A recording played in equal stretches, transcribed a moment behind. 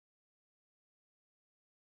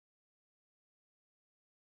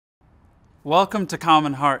Welcome to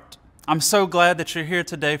commonHEART. I'm so glad that you're here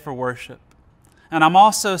today for worship. And I'm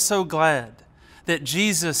also so glad that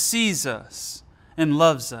Jesus sees us and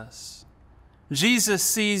loves us. Jesus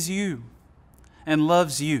sees you and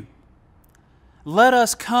loves you. Let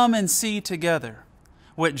us come and see together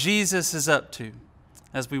what Jesus is up to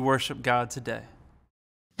as we worship God today.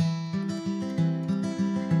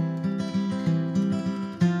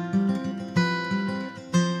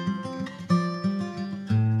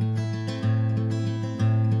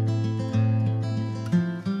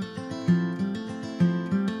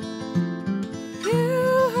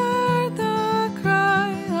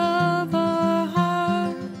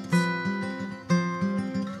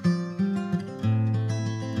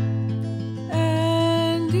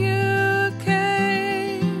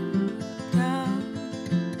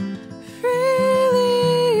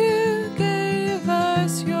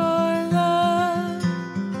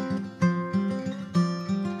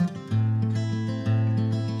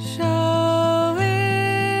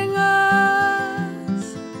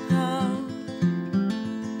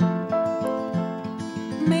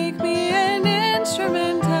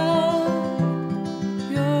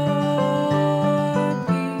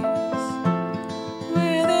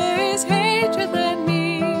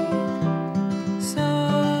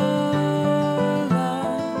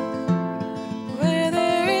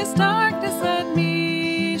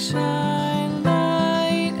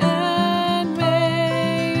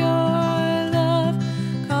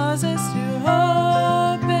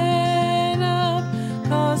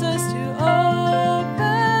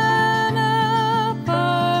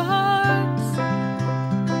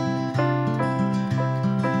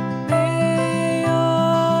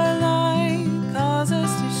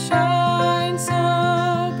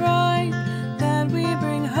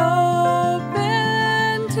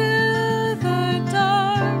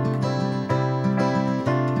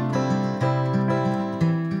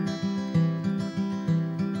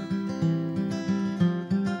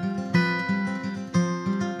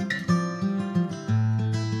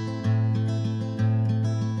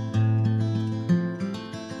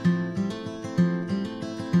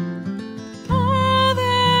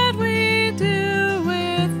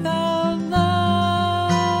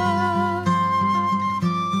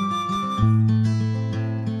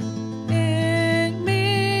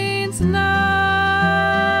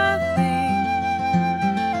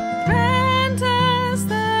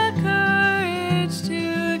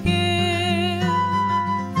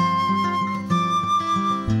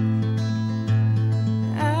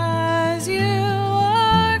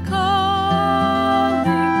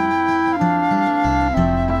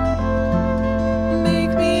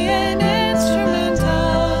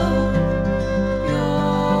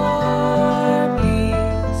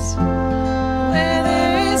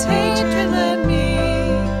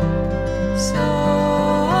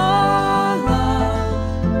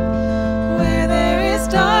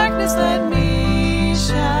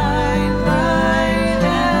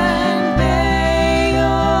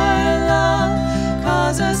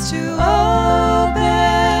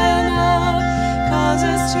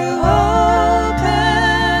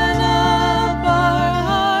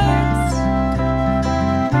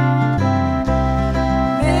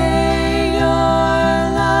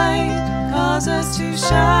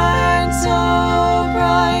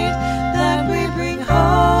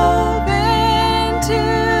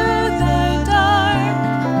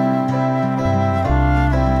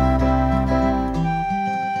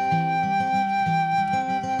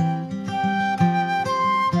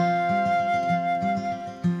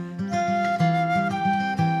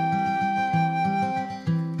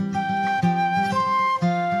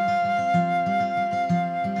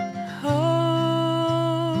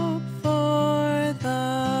 Hope for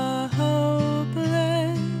the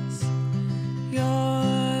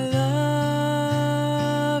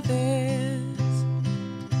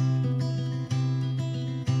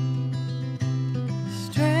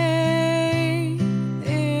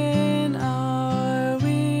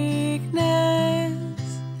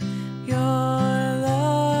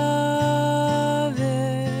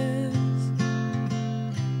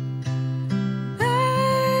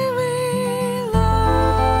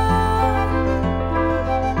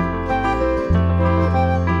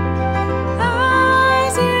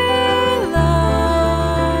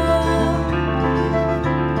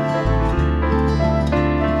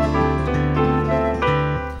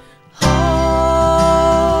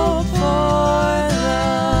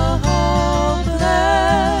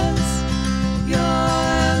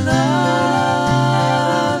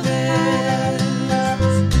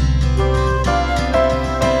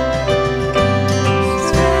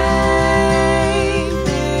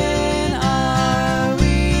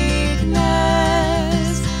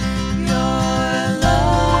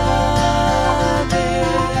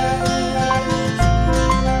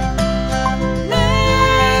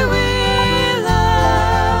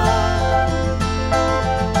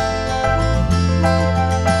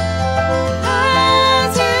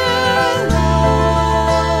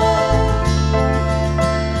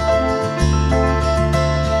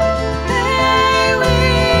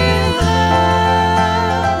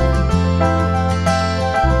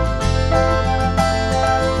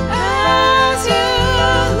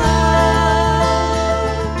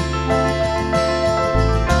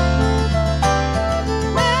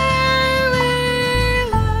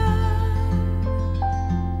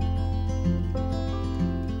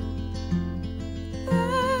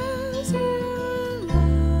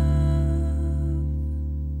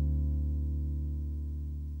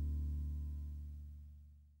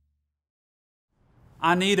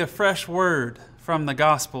I need a fresh word from the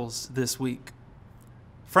Gospels this week.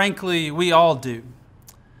 Frankly, we all do.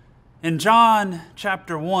 In John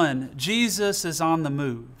chapter 1, Jesus is on the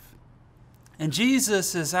move. And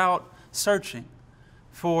Jesus is out searching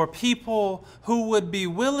for people who would be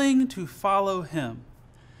willing to follow him.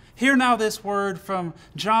 Hear now this word from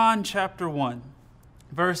John chapter 1,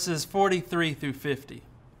 verses 43 through 50.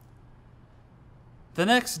 The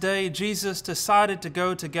next day, Jesus decided to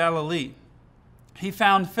go to Galilee. He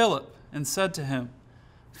found Philip and said to him,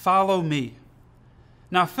 "Follow me."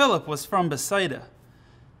 Now Philip was from Bethsaida,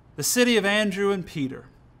 the city of Andrew and Peter.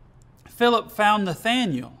 Philip found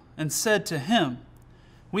Nathanael and said to him,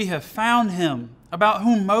 "We have found him, about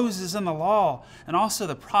whom Moses in the law and also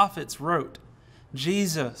the prophets wrote,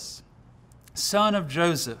 Jesus, son of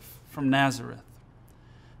Joseph from Nazareth."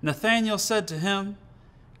 Nathanael said to him,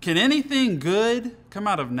 "Can anything good come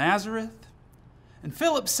out of Nazareth?" And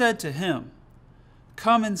Philip said to him,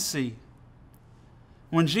 "Come and see."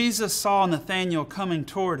 When Jesus saw Nathanael coming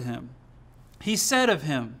toward him, he said of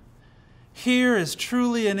him, "Here is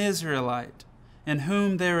truly an Israelite, in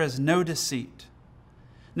whom there is no deceit."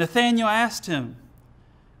 Nathanael asked him,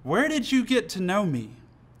 "Where did you get to know me?"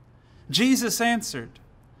 Jesus answered,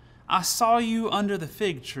 "I saw you under the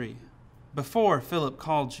fig tree, before Philip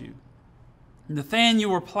called you."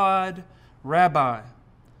 Nathanael replied, "Rabbi,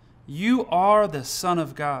 you are the Son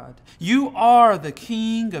of God. You are the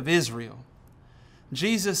King of Israel."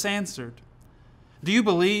 Jesus answered, "Do you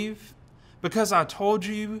believe because I told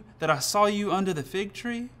you that I saw you under the fig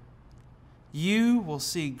tree? You will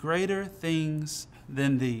see greater things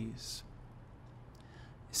than these."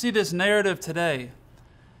 See, this narrative today,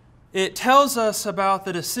 it tells us about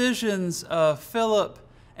the decisions of Philip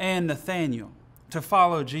and Nathanael to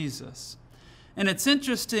follow Jesus. And it's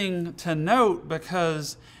interesting to note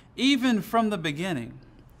because even from the beginning,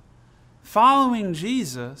 following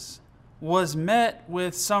Jesus was met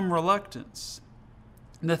with some reluctance.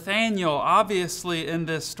 Nathanael, obviously in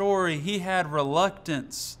this story, he had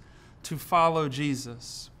reluctance to follow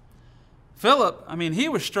Jesus. Philip, he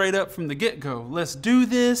was straight up from the get-go. Let's do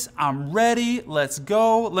this. I'm ready. Let's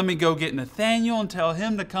go. Let me go get Nathanael and tell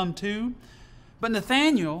him to come too. But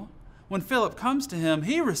Nathanael, when Philip comes to him,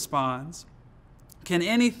 he responds, "Can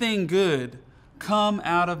anything good come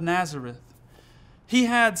out of Nazareth?" He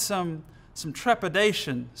had some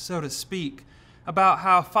trepidation, so to speak, about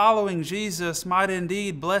how following Jesus might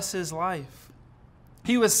indeed bless his life.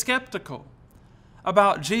 He was skeptical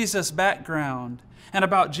about Jesus' background and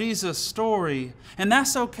about Jesus' story, and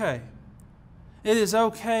that's okay. It is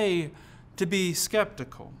okay to be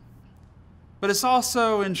skeptical. But it's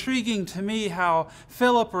also intriguing to me how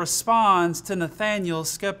Philip responds to Nathanael's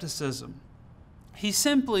skepticism. He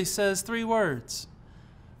simply says 3 words,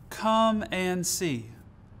 "Come and see."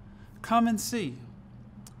 Come and see.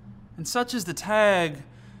 And such is the tag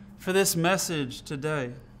for this message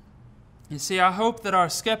today. You see, I hope that our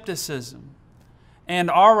skepticism and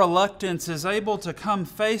our reluctance is able to come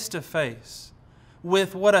face to face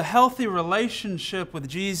with what a healthy relationship with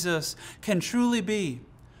Jesus can truly be,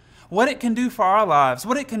 what it can do for our lives,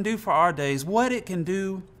 what it can do for our days, what it can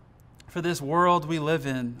do for this world we live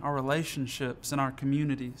in, our relationships and our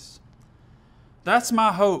communities. That's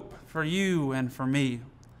my hope for you and for me,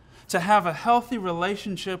 to have a healthy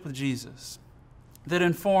relationship with Jesus that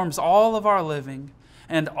informs all of our living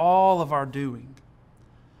and all of our doing.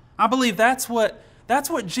 I believe that's what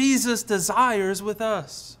Jesus desires with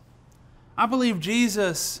us. I believe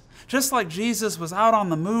Jesus, just like Jesus was out on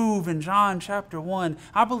the move in John chapter 1,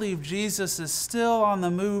 I believe Jesus is still on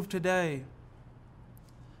the move today,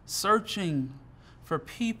 searching for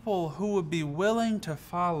people who would be willing to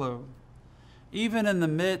follow, even in the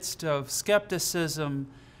midst of skepticism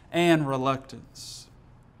and reluctance.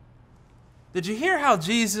 Did you hear how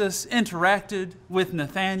Jesus interacted with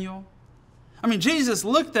Nathanael? Jesus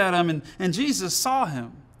looked at him and Jesus saw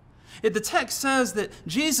him. The text says that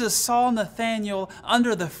Jesus saw Nathanael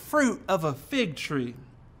under the fruit of a fig tree.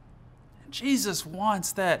 Jesus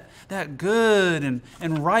wants that good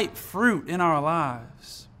and ripe fruit in our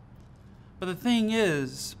lives. But the thing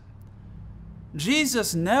is,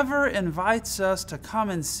 Jesus never invites us to come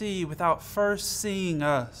and see without first seeing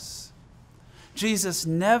us. Jesus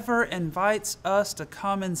never invites us to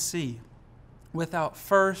come and see without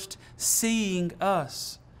first seeing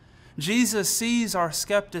us. Jesus sees our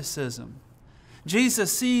skepticism.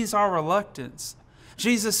 Jesus sees our reluctance.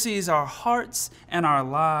 Jesus sees our hearts and our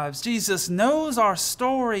lives. Jesus knows our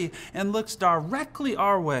story and looks directly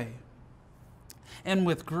our way. And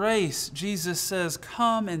with grace, Jesus says,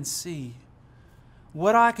 "Come and see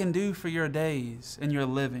what I can do for your days and your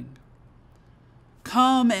living.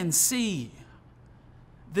 Come and see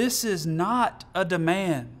this is not a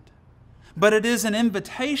demand, but it is an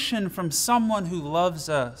invitation from someone who loves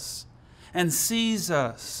us and sees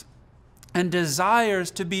us and desires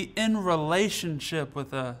to be in relationship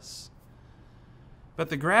with us. But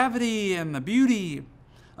the gravity and the beauty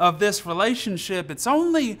of this relationship, it's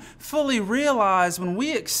only fully realized when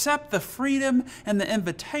we accept the freedom and the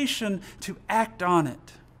invitation to act on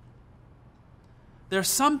it. There's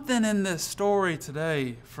something in this story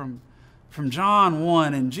today from John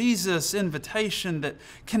 1 and Jesus' invitation that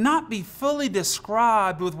cannot be fully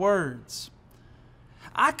described with words.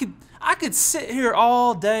 I could sit here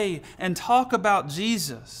all day and talk about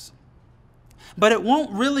Jesus, but it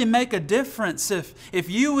won't really make a difference if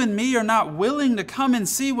you and me are not willing to come and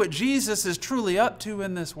see what Jesus is truly up to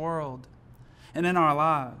in this world and in our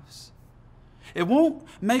lives. It won't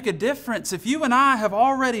make a difference if you and I have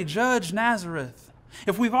already judged Nazareth,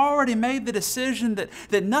 if we've already made the decision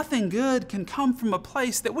that nothing good can come from a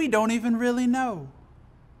place that we don't even really know.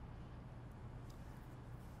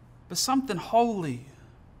 But something holy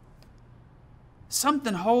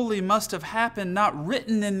must have happened, not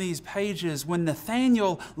written in these pages, when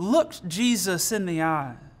Nathanael looked Jesus in the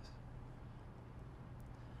eyes.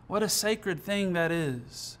 What a sacred thing that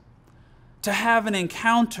is, to have an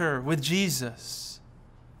encounter with Jesus.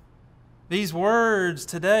 These words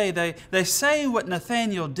today, they say what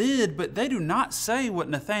Nathanael did, but they do not say what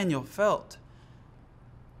Nathanael felt.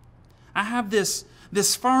 I have this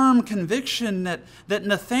firm conviction that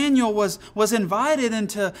Nathanael was invited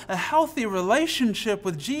into a healthy relationship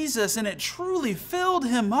with Jesus, and it truly filled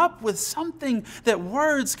him up with something that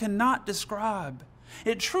words cannot describe.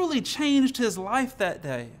 It truly changed his life that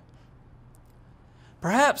day.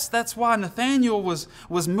 Perhaps that's why Nathanael was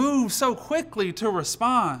moved so quickly to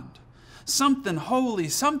respond. Something holy,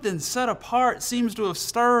 something set apart seems to have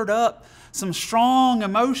stirred up some strong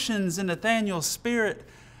emotions in Nathanael's spirit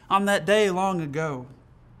on that day long ago.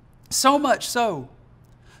 So much so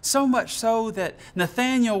that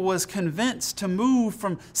Nathanael was convinced to move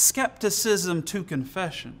from skepticism to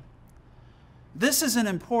confession. This is an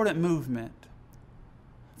important movement,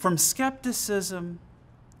 from skepticism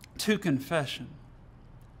to confession.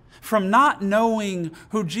 From not knowing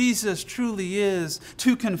who Jesus truly is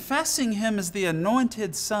to confessing Him as the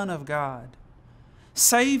anointed Son of God,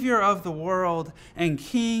 Savior of the world and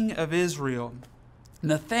King of Israel.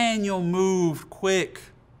 Nathanael moved quick.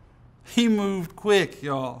 He moved quick,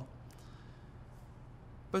 y'all.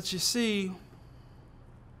 But you see,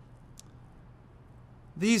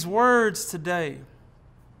 these words today,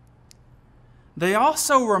 they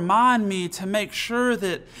also remind me to make sure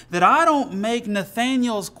that I don't make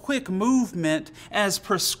Nathanael's quick movement as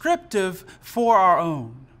prescriptive for our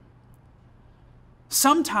own.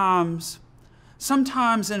 Sometimes,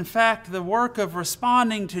 in fact, the work of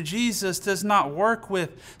responding to Jesus does not work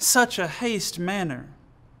with such a haste manner.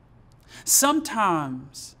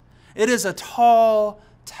 Sometimes it is a tall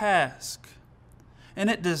task, and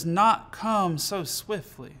it does not come so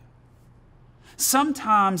swiftly.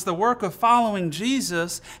 Sometimes the work of following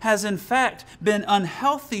Jesus has in fact been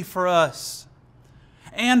unhealthy for us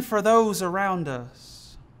and for those around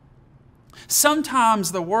us.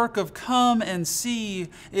 Sometimes the work of come and see,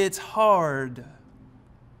 it's hard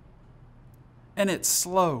and it's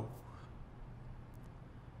slow.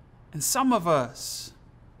 And some of us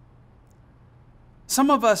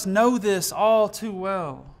know this all too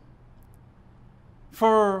well.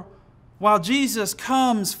 For while Jesus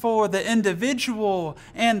comes for the individual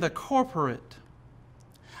and the corporate,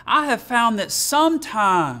 I have found that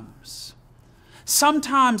sometimes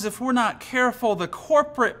if we're not careful, the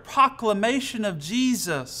corporate proclamation of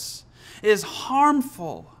Jesus is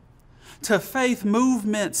harmful to faith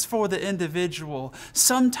movements for the individual.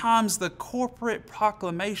 Sometimes the corporate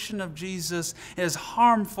proclamation of Jesus is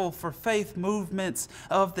harmful for faith movements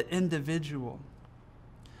of the individual.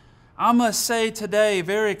 I must say today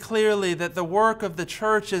very clearly that the work of the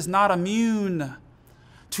church is not immune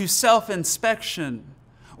to self-inspection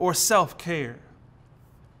or self-care.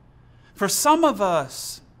 For some of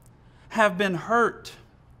us have been hurt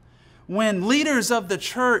when leaders of the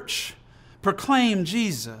church proclaim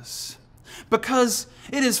Jesus, because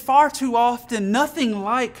it is far too often nothing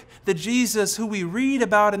like the Jesus who we read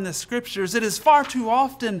about in the Scriptures. It is far too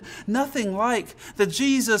often nothing like the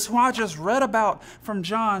Jesus who I just read about from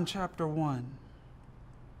John chapter 1.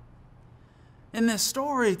 In this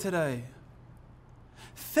story today,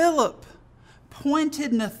 Philip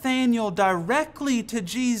pointed Nathanael directly to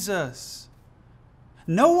Jesus.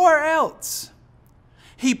 Nowhere else.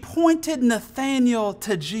 He pointed Nathanael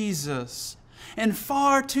to Jesus. And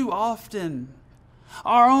far too often,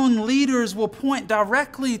 Our own leaders will point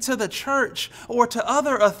directly to the church or to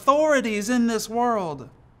other authorities in this world,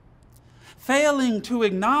 failing to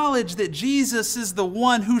acknowledge that Jesus is the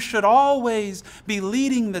one who should always be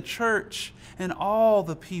leading the church and all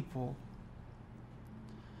the people.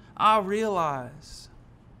 I realize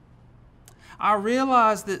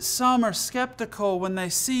that some are skeptical when they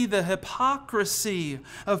see the hypocrisy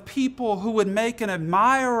of people who would make an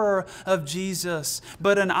admirer of Jesus,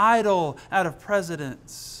 but an idol out of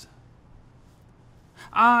presidents.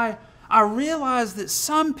 I realize that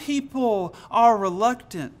some people are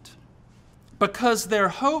reluctant because their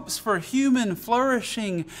hopes for human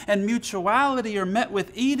flourishing and mutuality are met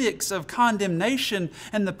with edicts of condemnation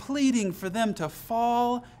and the pleading for them to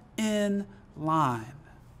fall in line.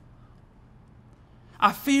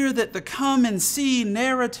 I fear that the come and see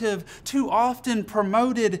narrative too often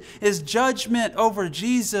promoted is judgment over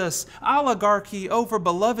Jesus, oligarchy over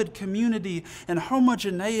beloved community, and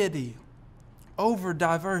homogeneity over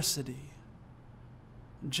diversity.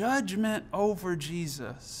 Judgment over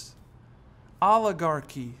Jesus,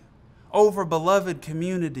 oligarchy over beloved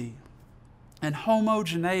community, and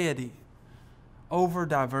homogeneity over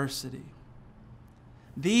diversity.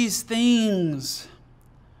 These things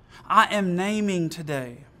I am naming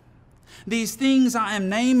today. These things I am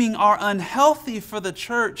naming are unhealthy for the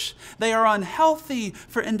church. They are unhealthy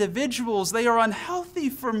for individuals. They are unhealthy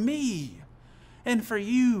for me and for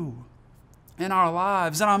you in our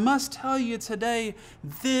lives. And I must tell you today,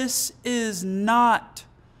 this is not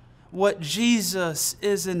what Jesus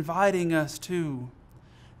is inviting us to.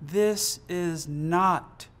 This is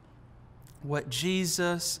not what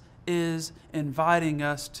Jesus is inviting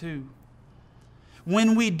us to.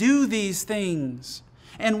 When we do these things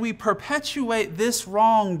and we perpetuate this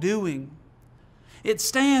wrongdoing, it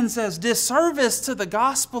stands as disservice to the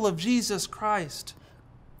gospel of Jesus Christ.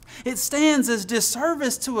 It stands as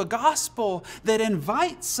disservice to a gospel that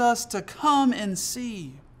invites us to come and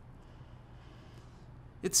see.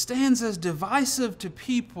 It stands as divisive to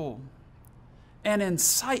people and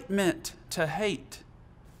incitement to hate.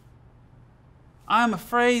 I'm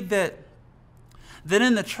afraid that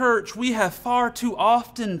in the church we have far too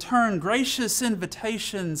often turned gracious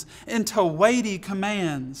invitations into weighty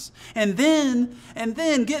commands. And then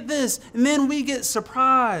get this, and then we get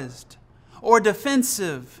surprised or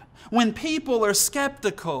defensive when people are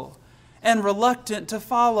skeptical and reluctant to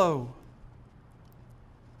follow.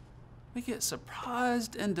 We get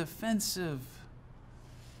surprised and defensive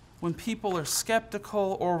when people are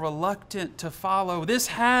skeptical or reluctant to follow. This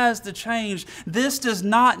has to change. This does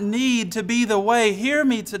not need to be the way. Hear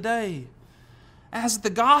me today. As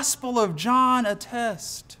the Gospel of John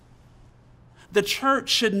attests, the church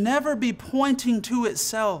should never be pointing to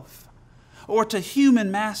itself or to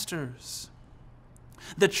human masters.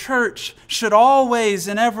 The church should always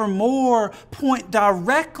and evermore point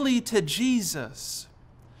directly to Jesus,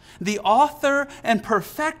 the author and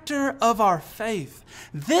perfecter of our faith.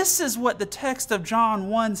 This is what the text of John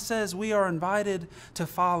 1 says we are invited to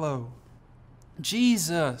follow.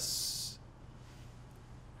 Jesus.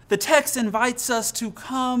 The text invites us to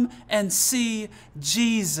come and see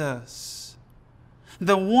Jesus,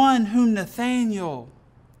 the one whom Nathanael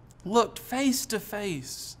looked face to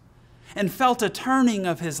face and felt a turning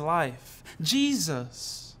of his life.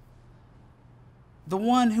 Jesus, the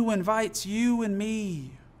one who invites you and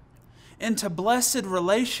me into blessed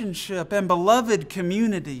relationship and beloved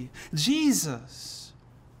community. Jesus,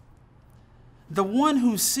 the one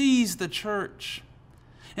who sees the church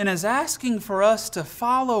and is asking for us to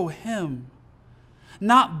follow him.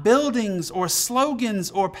 Not buildings or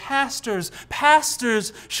slogans or pastors.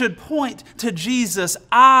 Pastors should point to Jesus.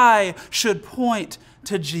 I should point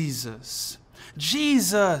to Jesus.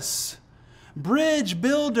 Jesus, bridge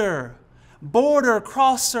builder, border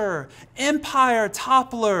crosser, empire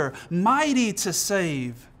toppler, mighty to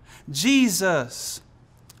save. Jesus,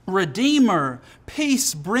 redeemer,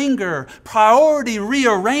 peace bringer, priority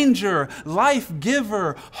rearranger, life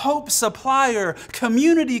giver, hope supplier,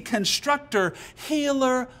 community constructor,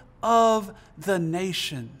 healer of the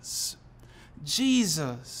nations.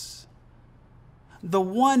 Jesus, the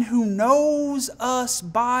one who knows us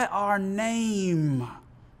by our name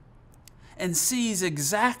and sees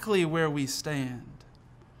exactly where we stand.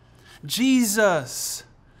 Jesus,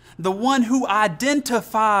 the one who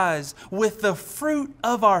identifies with the fruit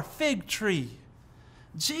of our fig tree.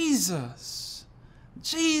 Jesus,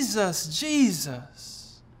 Jesus,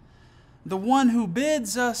 Jesus, the one who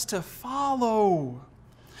bids us to follow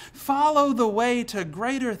the way to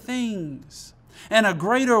greater things and a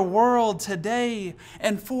greater world today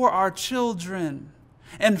and for our children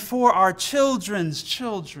and for our children's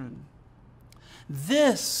children.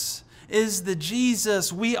 This is the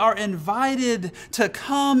Jesus we are invited to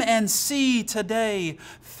come and see today,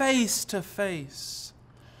 face to face.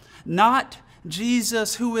 Not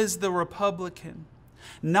Jesus who is the Republican,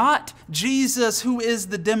 not Jesus who is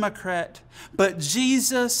the Democrat, but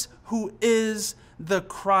Jesus who is the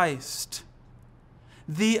Christ,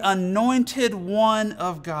 the anointed one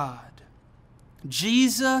of God.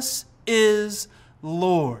 Jesus is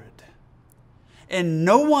Lord, and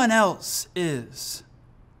no one else is.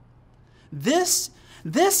 This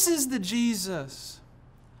is the Jesus.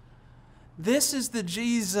 This is the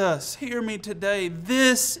Jesus. Hear me today.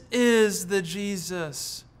 This is the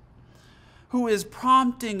Jesus who is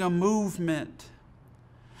prompting a movement,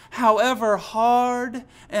 however hard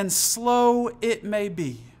and slow it may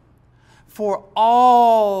be, for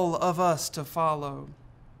all of us to follow.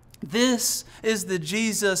 This is the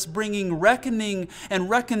Jesus bringing reckoning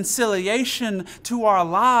and reconciliation to our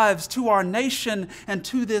lives, to our nation, and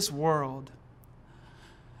to this world.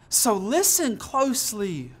 So listen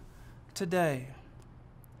closely today.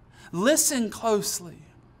 Listen closely.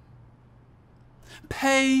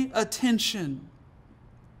 Pay attention.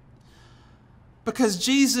 Because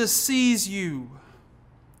Jesus sees you.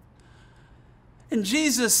 And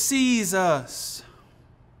Jesus sees us.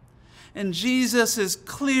 And Jesus is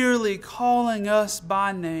clearly calling us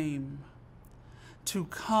by name to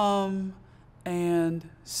come and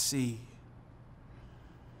see.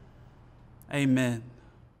 Amen.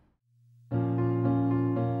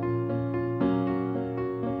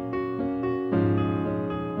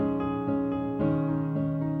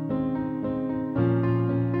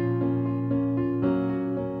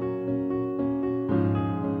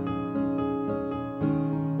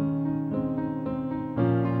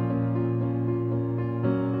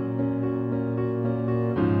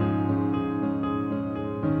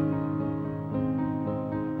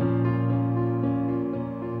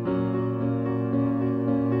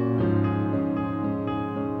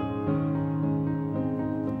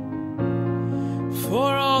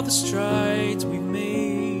 For all the strides we've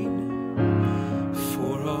made,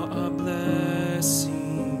 for all our blessings,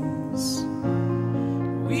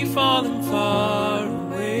 we've fallen far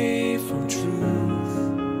away from truth,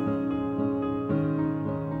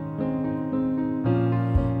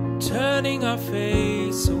 turning our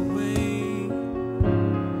face away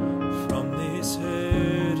from this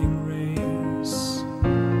hurting race.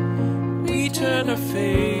 We turn our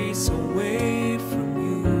face away from you.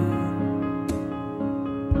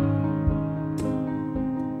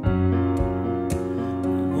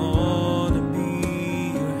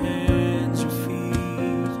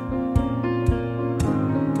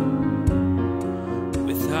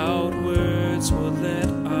 Will let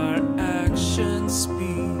our actions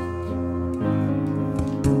speak.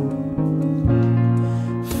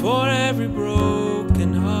 For every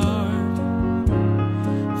broken heart,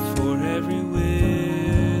 for every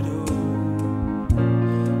widow,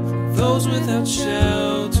 for those without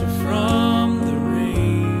shelter from the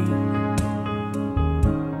rain,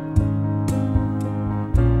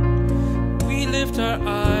 we lift our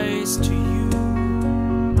eyes to you,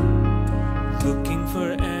 looking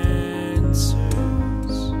for answers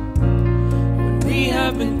when we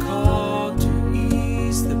have been called to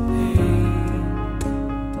ease the pain.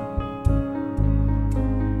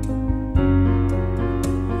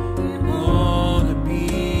 We want to be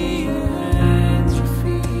your hands, your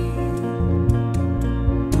feet.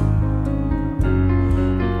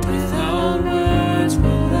 Without words,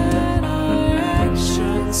 we'll let our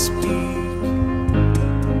actions speak.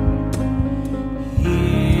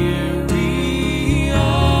 Here we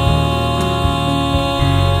are.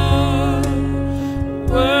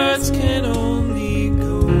 Words can only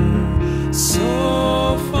go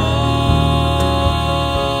so far.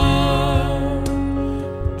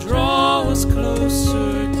 Draw us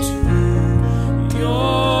closer to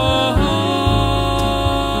your heart.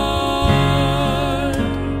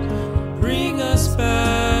 Bring us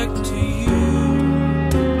back to you.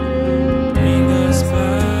 Bring us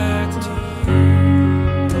back to you.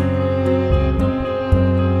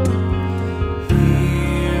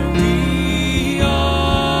 Here we are.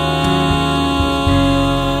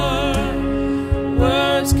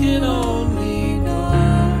 Words can only go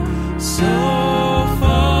so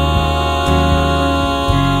far.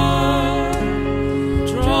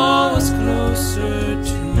 Draw us closer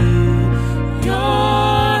to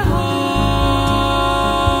your heart.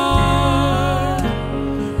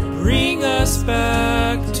 Bring us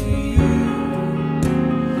back to you.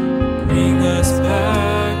 Bring us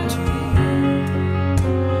back to you.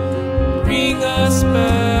 Bring us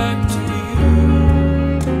back to you.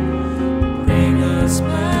 Bring us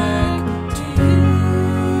back to you.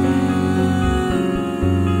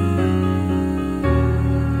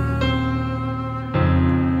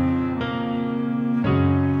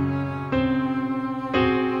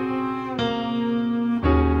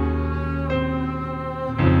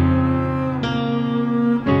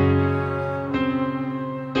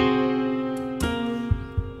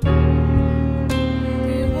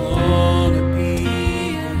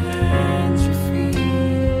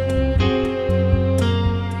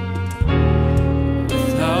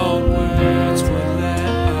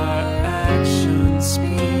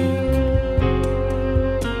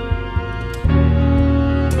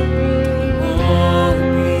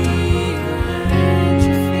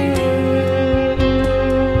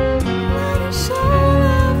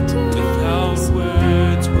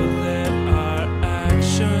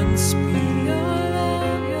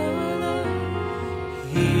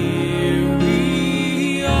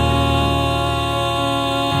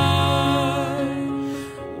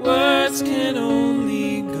 hearts can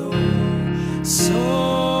only go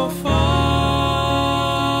so far.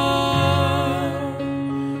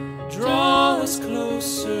 Draw us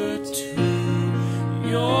closer to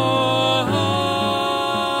your heart.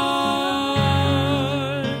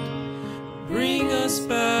 Bring us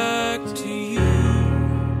back to you.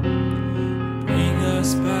 Bring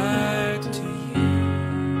us back to you.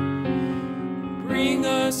 Bring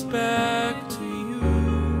us back to you.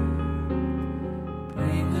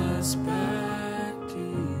 Bring us back to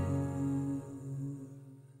you.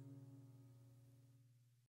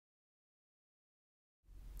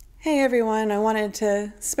 Hey everyone, I wanted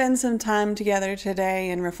to spend some time together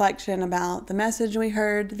today in reflection about the message we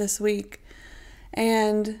heard this week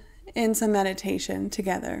and in some meditation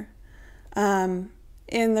together. In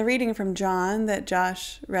the reading from John that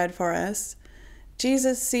Josh read for us,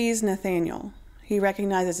 Jesus sees Nathanael. He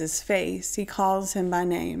recognizes his face. He calls him by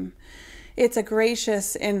name. It's a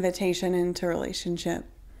gracious invitation into relationship.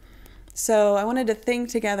 So I wanted to think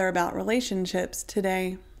together about relationships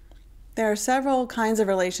today. There are several kinds of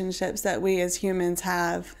relationships that we as humans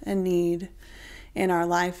have and need in our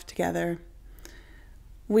life together.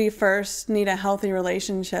 We first need a healthy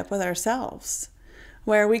relationship with ourselves,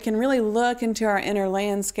 where we can really look into our inner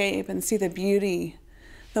landscape and see the beauty,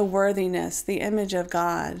 the worthiness, the image of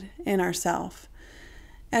God in ourselves.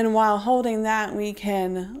 And while holding that, we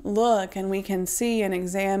can look and we can see and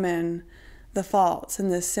examine the faults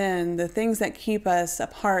and the sin, the things that keep us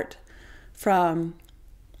apart from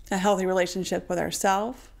a healthy relationship with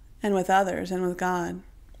ourselves and with others and with God.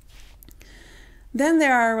 Then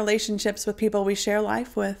there are relationships with people we share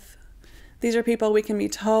life with. These are people we can be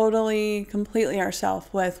totally, completely ourselves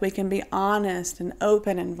with. We can be honest and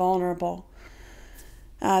open and vulnerable.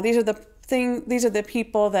 These are the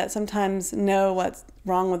people that sometimes know what's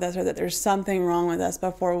wrong with us or that there's something wrong with us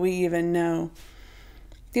before we even know.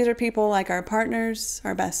 These are people like our partners,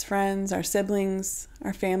 our best friends, our siblings,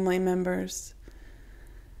 our family members.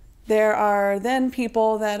 There are then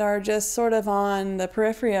people that are just sort of on the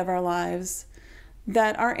periphery of our lives,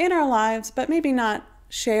 that are in our lives, but maybe not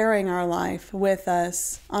sharing our life with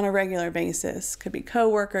us on a regular basis. Could be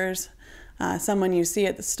coworkers, someone you see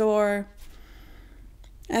at the store.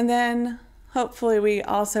 And then hopefully we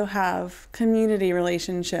also have community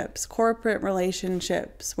relationships, corporate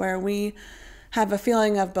relationships, where we have a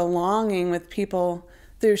feeling of belonging with people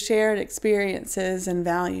through shared experiences and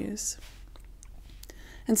values.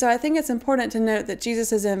 And so I think it's important to note that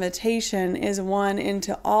Jesus' invitation is one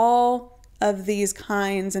into all of these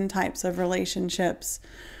kinds and types of relationships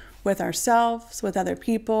with ourselves, with other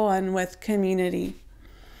people, and with community.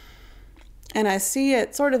 And I see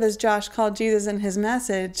it sort of as Josh called Jesus in his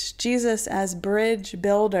message, Jesus as bridge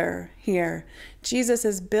builder here. Jesus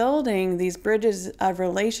is building these bridges of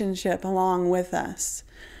relationship along with us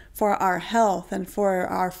for our health and for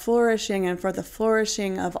our flourishing and for the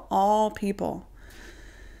flourishing of all people.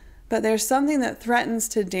 But there's something that threatens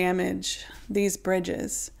to damage these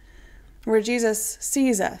bridges. Where Jesus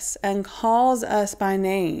sees us and calls us by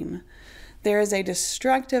name, there is a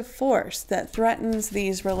destructive force that threatens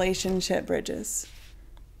these relationship bridges.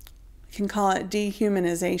 We can call it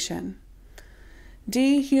dehumanization.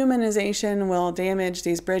 Dehumanization will damage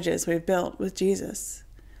these bridges we've built with Jesus.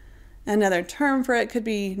 Another term for it could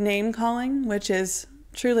be name calling, which is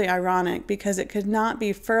truly ironic because it could not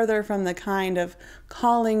be further from the kind of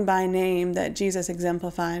calling by name that Jesus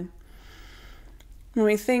exemplified. When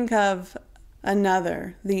we think of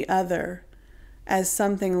another, the other, as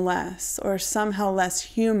something less or somehow less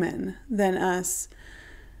human than us,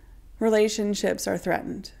 relationships are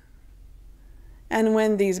threatened. And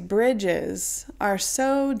when these bridges are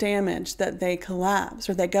so damaged that they collapse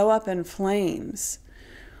or they go up in flames,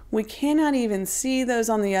 we cannot even see those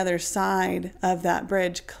on the other side of that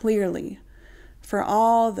bridge clearly, for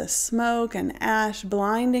all the smoke and ash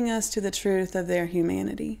blinding us to the truth of their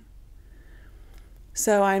humanity.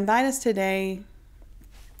 So I invite us today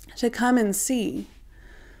to come and see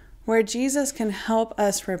where Jesus can help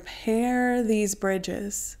us repair these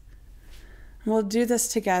bridges. We'll do this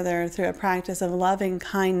together through a practice of loving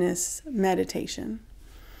kindness meditation.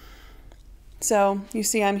 So you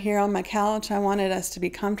see I'm here on my couch. I wanted us to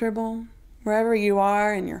be comfortable wherever you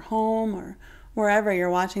are in your home or wherever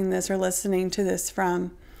you're watching this or listening to this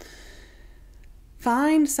from.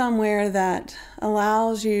 Find somewhere that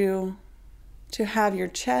allows you to have your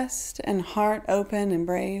chest and heart open and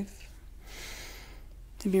brave.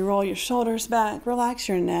 Maybe roll your shoulders back, relax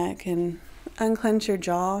your neck, and unclench your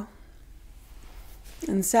jaw.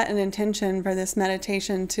 And set an intention for this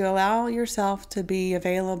meditation to allow yourself to be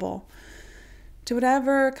available to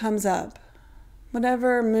whatever comes up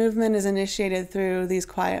whatever movement is initiated through these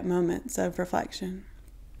quiet moments of reflection.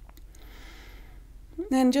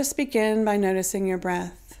 And just begin by noticing your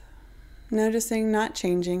breath, noticing, not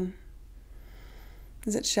changing.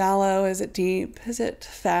 Is it shallow? Is it deep? Is it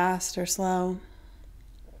fast or slow?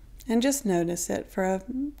 And just notice it for a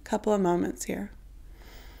couple of moments here.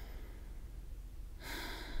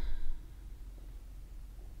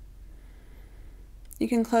 You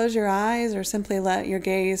can close your eyes or simply let your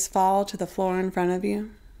gaze fall to the floor in front of you.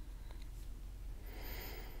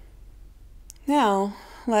 Now,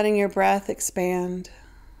 letting your breath expand.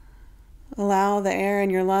 Allow the air in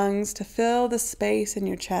your lungs to fill the space in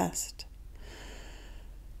your chest,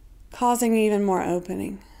 causing even more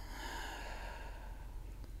opening.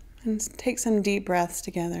 And take some deep breaths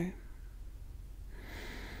together.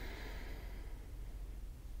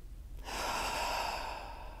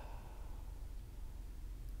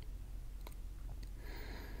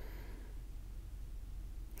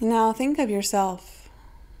 Now think of yourself.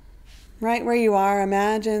 Right where you are,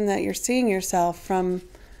 imagine that you're seeing yourself from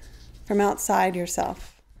outside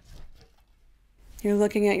yourself. You're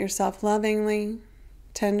looking at yourself lovingly,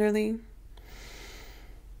 tenderly.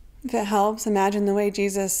 If it helps, imagine the way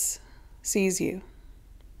Jesus sees you.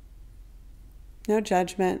 No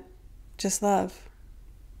judgment, just love.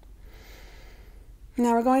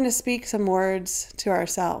 Now we're going to speak some words to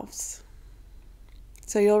ourselves.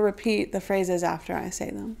 So you'll repeat the phrases after I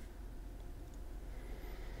say them.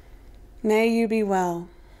 May you be well.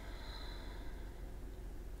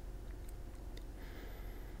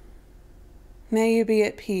 May you be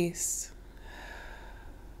at peace.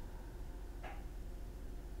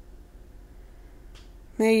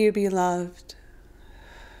 May you be loved.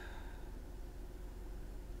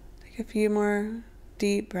 Take a few more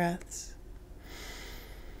deep breaths.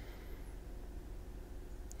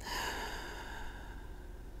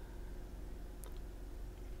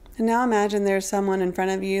 And now imagine there's someone in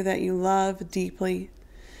front of you that you love deeply.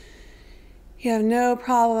 You have no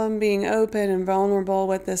problem being open and vulnerable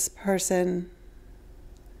with this person.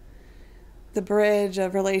 The bridge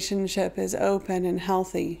of relationship is open and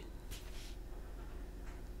healthy.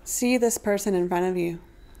 See this person in front of you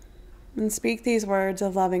and speak these words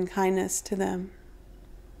of loving kindness to them.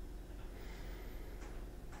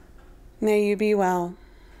 May you be well.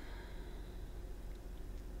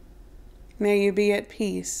 May you be at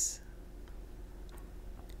peace.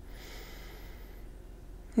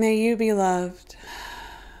 May you be loved.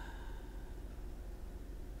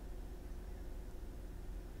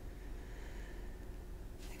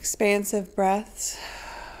 Expansive breaths.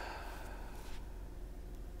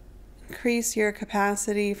 Increase your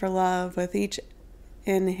capacity for love with each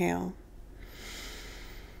inhale.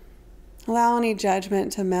 Allow any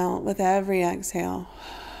judgment to melt with every exhale.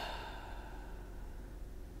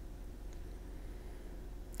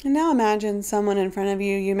 And now imagine someone in front of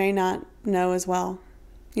you you may not know as well.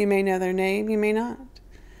 You may know their name, you may not.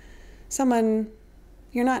 Someone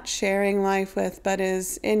you're not sharing life with, but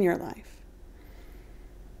is in your life.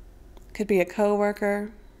 Could be a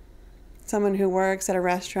coworker, someone who works at a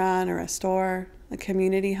restaurant or a store, a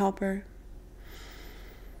community helper.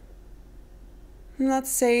 And let's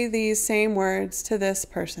say these same words to this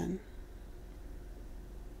person.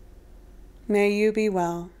 May you be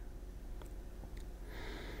well.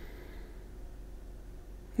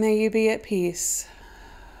 May you be at peace.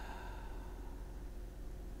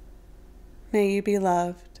 May you be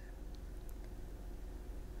loved.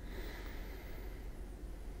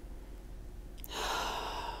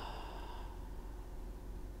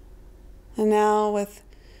 And now, with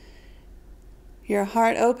your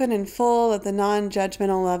heart open and full of the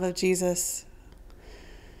non-judgmental love of Jesus,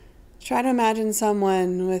 try to imagine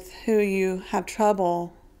someone with who you have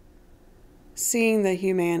trouble seeing the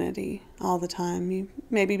humanity all the time. You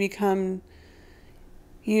maybe become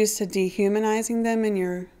used to dehumanizing them in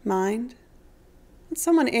your mind. It's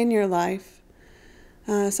someone in your life,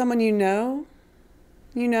 someone you know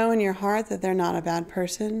in your heart that they're not a bad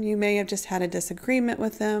person. You may have just had a disagreement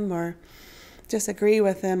with them or disagree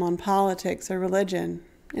with them on politics or religion,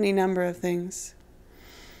 any number of things.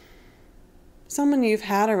 Someone you've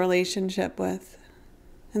had a relationship with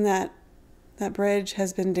and that bridge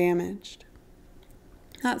has been damaged.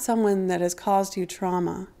 Not someone that has caused you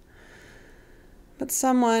trauma, but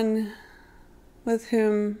someone with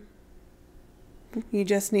whom you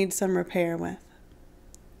just need some repair with.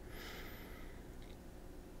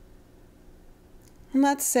 And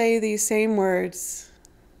let's say these same words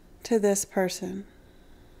to this person.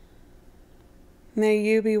 May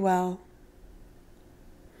you be well.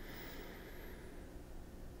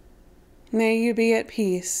 May you be at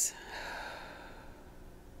peace.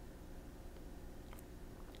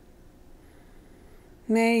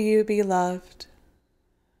 May you be loved.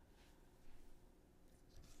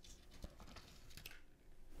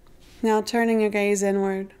 Now turning your gaze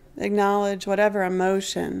inward, acknowledge whatever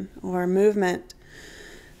emotion or movement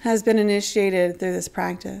has been initiated through this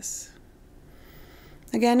practice.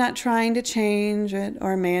 Again, not trying to change it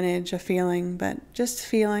or manage a feeling, but just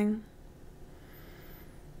feeling.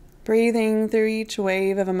 Breathing through each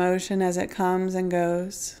wave of emotion as it comes and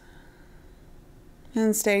goes.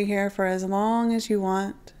 And stay here for as long as you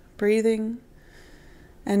want, breathing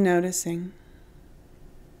and noticing.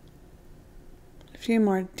 A few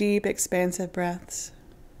more deep, expansive breaths.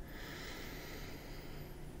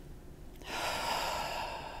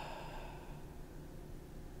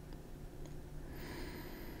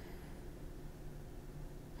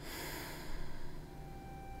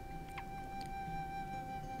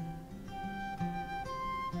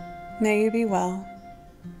 May you be well.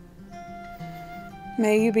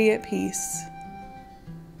 May you be at peace.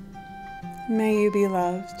 May you be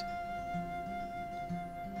loved.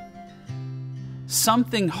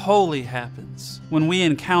 Something holy happens when we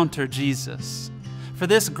encounter Jesus, for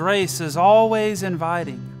this grace is always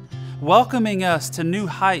inviting, welcoming us to new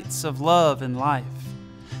heights of love and life.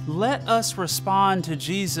 Let us respond to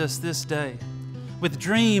Jesus this day with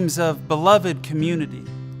dreams of beloved community,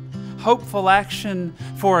 hopeful action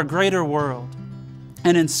for a greater world,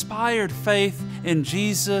 and inspired faith in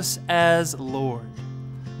Jesus as Lord,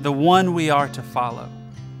 the one we are to follow.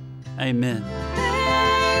 Amen.